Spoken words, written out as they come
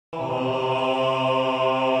Okay,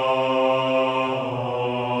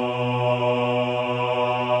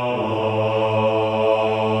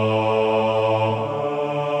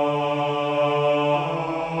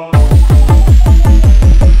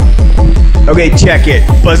 check it.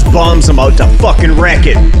 BUZZBOMB's about to fucking wreck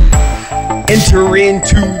it. Enter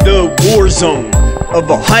into the war zone of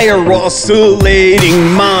a higher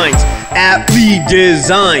oscillating minds, aptly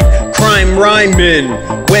designed crime rhyming.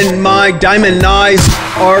 When my diamond eyes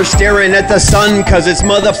are staring at the sun, cause it's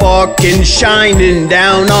motherfucking shining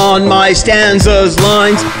down on my stanzas,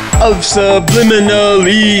 lines of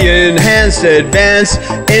subliminally enhanced, advanced,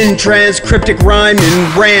 entranced, cryptic rhyming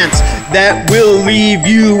rants that will leave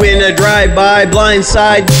you in a drive-by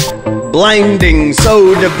blindside, blinding,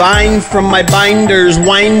 so divine from my binders,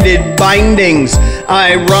 winded bindings,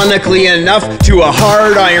 ironically enough, to a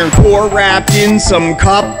hard iron core wrapped in some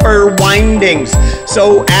copper windings.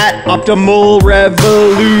 So at optimal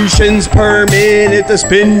revolutions per minute, the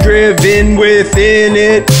spin driven within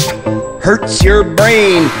it hurts your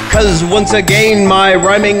brain, cause once again my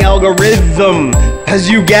rhyming algorithm has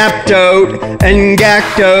you gapped out and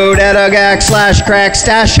gacked out at a gack/crack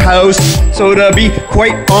stash house. So to be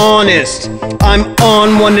quite honest, I'm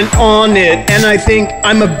on one and on it, and I think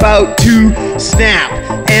I'm about to snap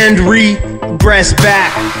and regress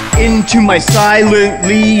back into my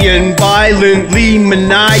silently and violently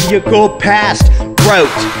maniacal past route,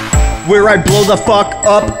 where I blow the fuck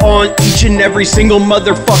up on each and every single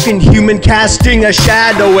motherfucking human, casting a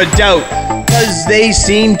shadow of doubt, cause they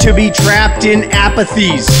seem to be trapped in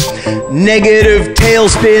apathies, negative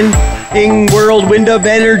tailspinning whirlwind of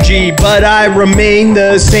energy. But I remain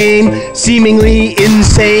the same, seemingly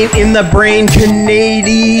insane in the brain,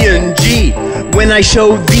 Canadian G, when I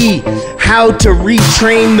show thee how to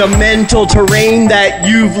retrain the mental terrain that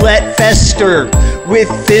you've let fester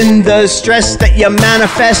within the stress that you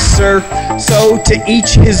manifest, sir. So to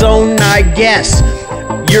each his own, I guess.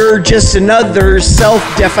 You're just another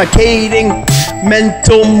self-defecating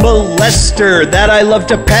mental molester that I love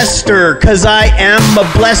to pester, cause I am a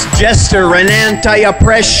blessed jester, an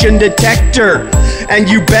anti-oppression detector, and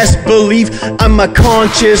you best believe I'm a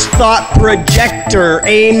conscious thought projector,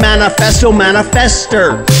 a manifesto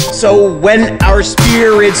manifester. So when our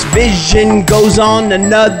spirit's vision goes on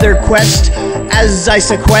another quest, as I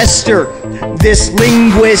sequester this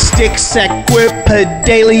linguistic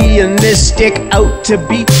sequipedalianistic out to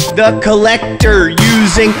be the collector,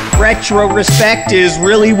 using retro-respect is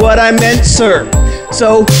really what I meant, sir.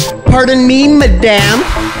 So pardon me, madame,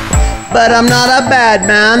 but I'm not a bad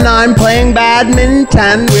man. I'm playing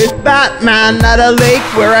badminton with Batman at a lake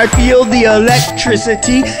where I feel the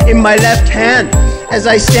electricity in my left hand as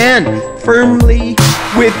I stand firmly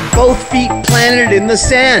with both feet planted in the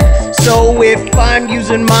sand. So if I'm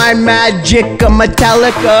using my magic, a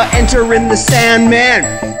Metallica entering the Sandman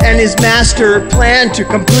and his master plan to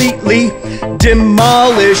completely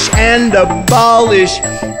demolish and abolish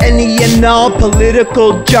any and all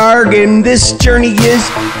political jargon. This journey is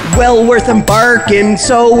well worth embarking.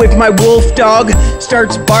 So if my wolf dog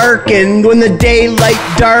starts barking when the daylight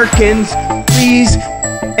darkens, please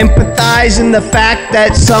empathize in the fact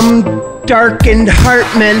that some darkened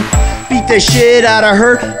heartmen beat the shit out of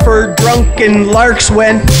her for drunken larks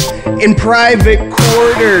when in private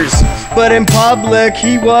quarters, but in public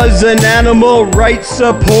he was an animal rights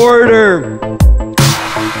supporter.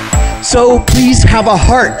 So please have a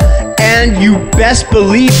heart, and you best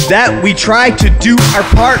believe that we try to do our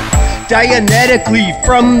part dianetically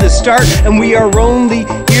from the start, and we are only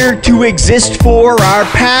here to exist for our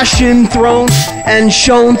passion thrown and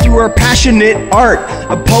shown through our passionate art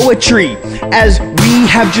of poetry, as we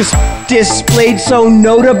have just displayed so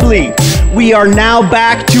notably. We are now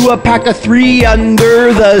back to a pack of three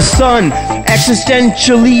under the sun,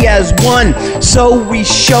 existentially as one. So we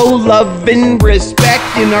show love and respect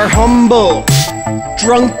in our humble,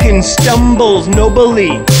 drunken stumbles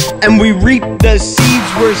nobly, and we reap the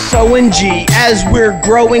seeds we're sowing, G, as we're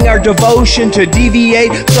growing our devotion to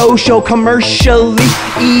deviate social, commercially,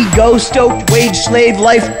 ego-stoked, wage-slave,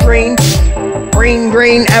 life drain, brain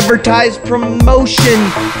drain, advertised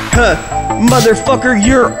promotion. Motherfucker,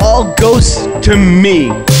 you're all ghosts to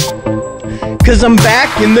me, cause I'm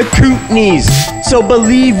back in the Kootenays. So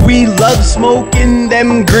believe we love smoking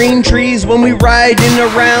them green trees when we riding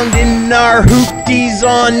around in our hoopties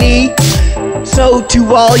on E. So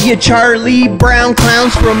to all you Charlie Brown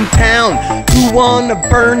clowns from town who wanna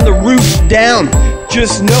burn the roof down,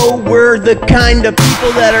 just know we're the kind of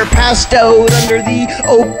people that are passed out under the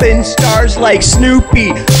open stars like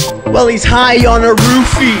Snoopy while he's high on a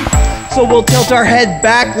roofie. So we'll tilt our head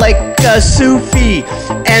back like a Sufi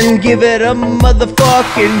and give it a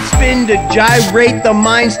motherfucking spin to gyrate the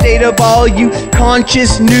mind state of all you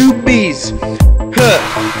conscious newbies.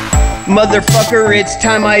 Motherfucker, it's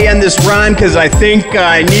time I end this rhyme, cause I think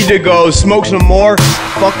I need to go smoke some more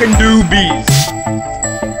fucking doobies.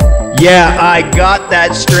 Yeah, I got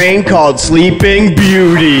that strain called Sleeping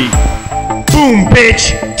Beauty. Boom,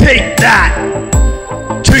 bitch, take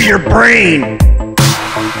that to your brain.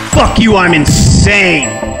 Fuck you, I'm insane.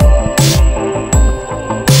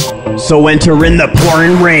 So enter in the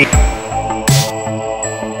pouring rain.